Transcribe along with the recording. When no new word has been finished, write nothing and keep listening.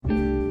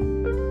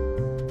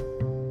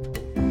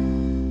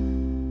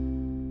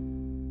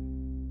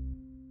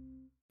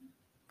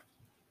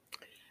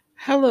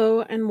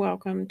and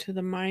welcome to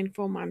the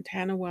Mindful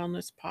Montana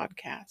Wellness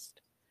Podcast.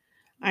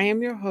 I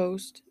am your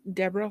host,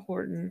 Deborah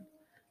Horton,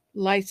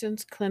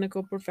 licensed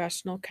clinical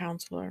professional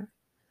counselor,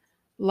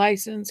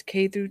 licensed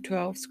K through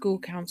 12 school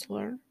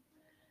counselor,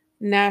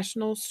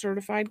 national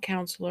certified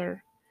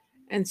counselor,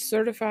 and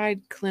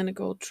certified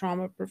clinical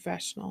trauma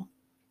professional.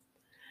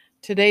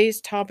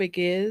 Today's topic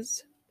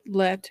is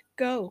let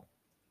go.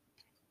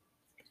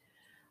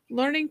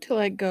 Learning to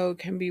let go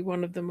can be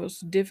one of the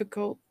most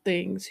difficult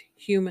things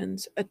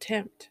humans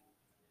attempt.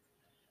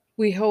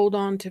 We hold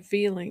on to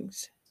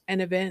feelings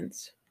and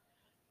events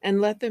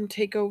and let them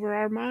take over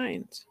our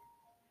minds.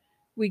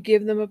 We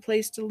give them a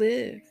place to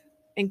live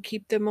and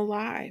keep them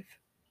alive.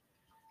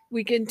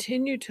 We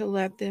continue to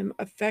let them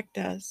affect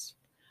us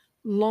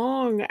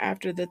long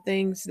after the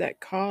things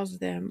that caused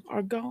them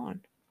are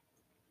gone.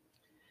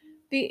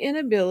 The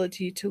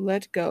inability to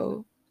let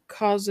go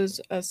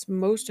causes us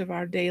most of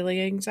our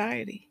daily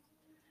anxiety,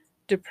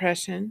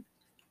 depression,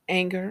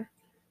 anger,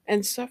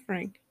 and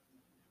suffering.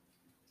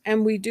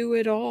 And we do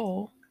it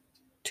all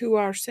to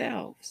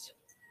ourselves.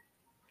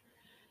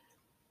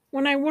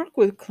 When I work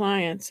with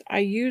clients, I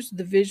use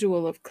the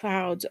visual of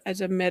clouds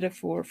as a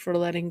metaphor for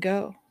letting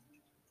go.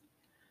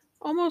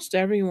 Almost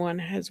everyone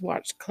has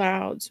watched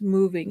clouds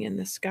moving in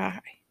the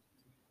sky.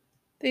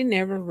 They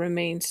never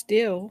remain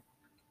still.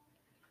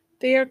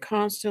 They are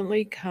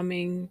constantly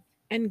coming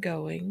and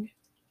going.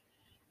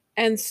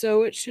 And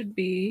so it should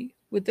be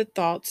with the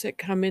thoughts that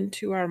come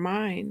into our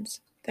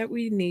minds that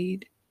we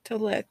need to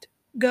let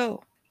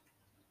go.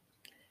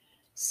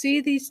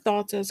 See these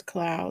thoughts as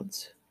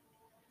clouds.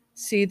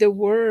 See the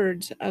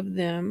words of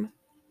them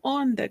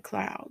on the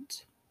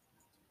clouds.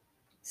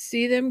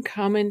 See them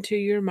come into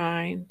your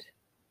mind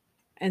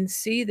and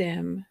see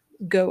them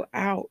go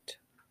out.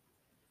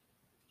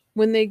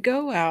 When they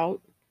go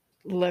out,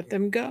 let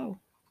them go.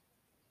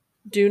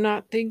 Do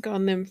not think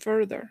on them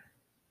further.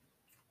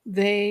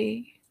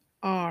 They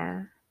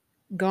are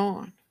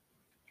gone.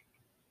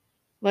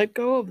 Let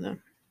go of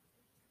them.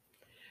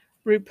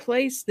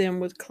 Replace them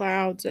with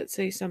clouds that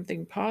say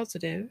something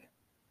positive.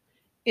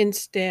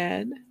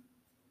 Instead,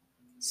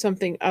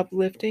 something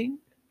uplifting,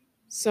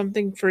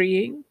 something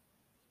freeing.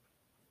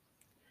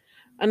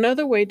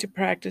 Another way to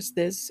practice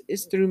this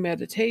is through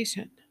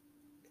meditation.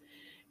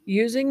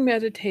 Using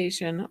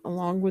meditation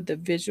along with the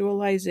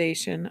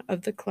visualization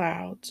of the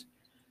clouds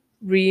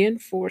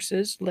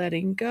reinforces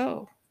letting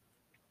go,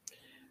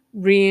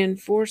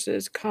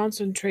 reinforces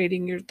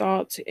concentrating your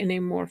thoughts in a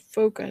more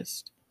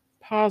focused,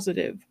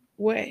 positive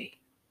way.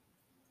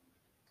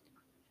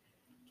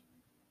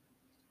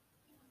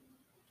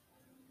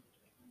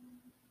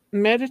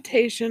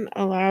 Meditation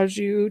allows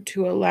you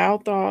to allow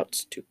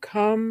thoughts to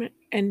come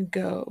and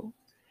go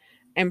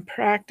and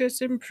practice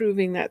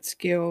improving that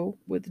skill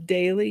with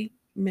daily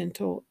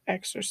mental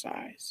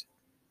exercise.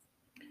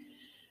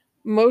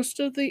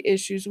 Most of the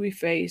issues we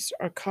face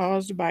are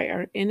caused by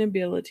our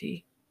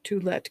inability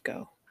to let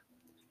go.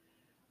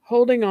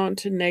 Holding on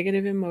to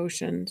negative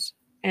emotions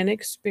and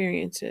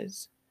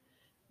experiences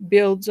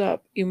builds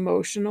up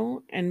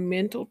emotional and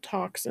mental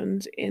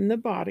toxins in the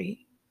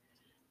body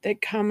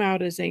that come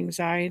out as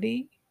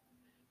anxiety,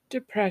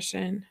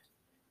 depression,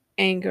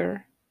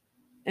 anger,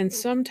 and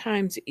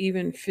sometimes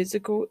even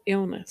physical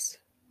illness.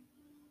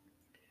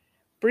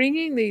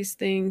 Bringing these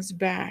things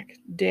back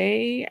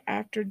day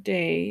after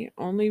day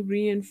only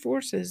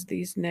reinforces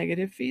these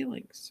negative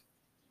feelings.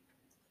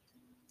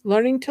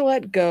 Learning to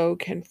let go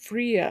can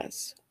free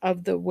us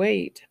of the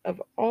weight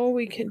of all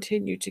we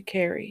continue to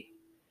carry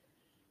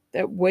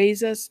that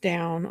weighs us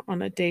down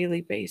on a daily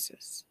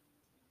basis.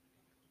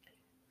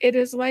 It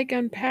is like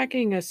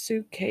unpacking a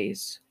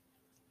suitcase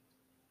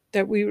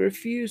that we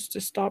refuse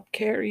to stop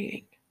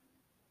carrying.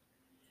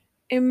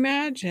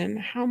 Imagine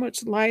how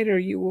much lighter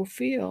you will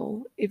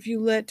feel if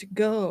you let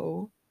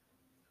go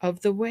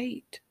of the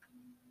weight.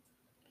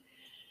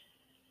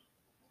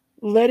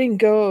 Letting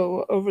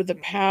go over the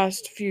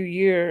past few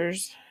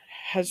years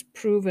has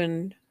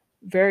proven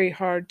very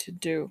hard to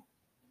do,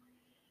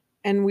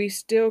 and we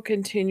still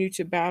continue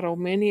to battle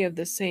many of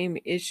the same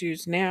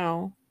issues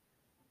now,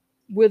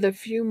 with a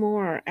few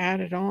more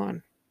added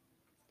on.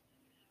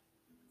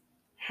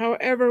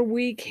 However,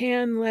 we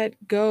can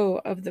let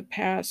go of the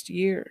past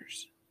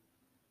years.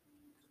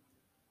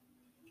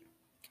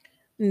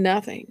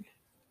 Nothing,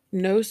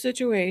 no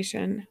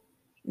situation,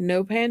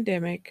 no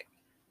pandemic,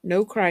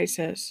 no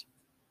crisis,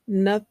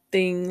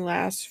 nothing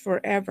lasts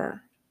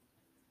forever.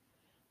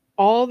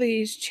 All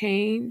these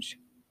change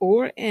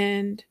or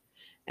end,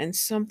 and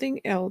something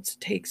else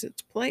takes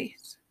its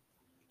place.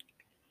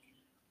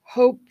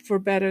 Hope for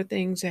better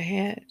things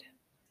ahead.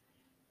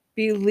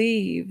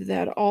 Believe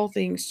that all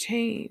things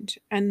change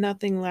and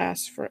nothing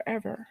lasts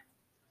forever.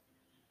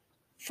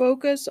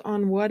 Focus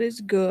on what is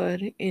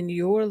good in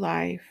your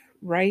life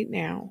right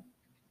now,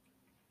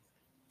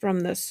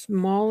 from the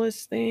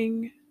smallest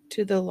thing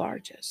to the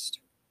largest.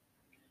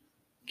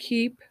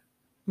 Keep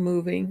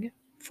moving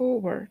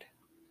forward.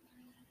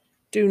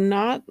 Do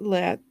not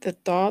let the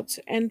thoughts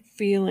and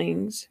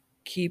feelings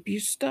keep you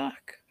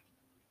stuck.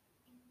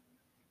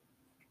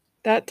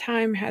 That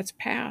time has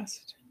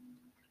passed.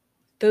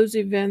 Those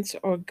events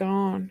are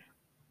gone.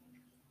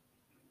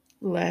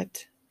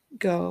 Let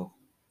go.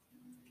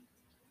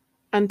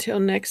 Until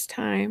next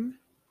time,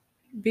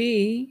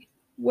 be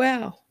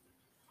well.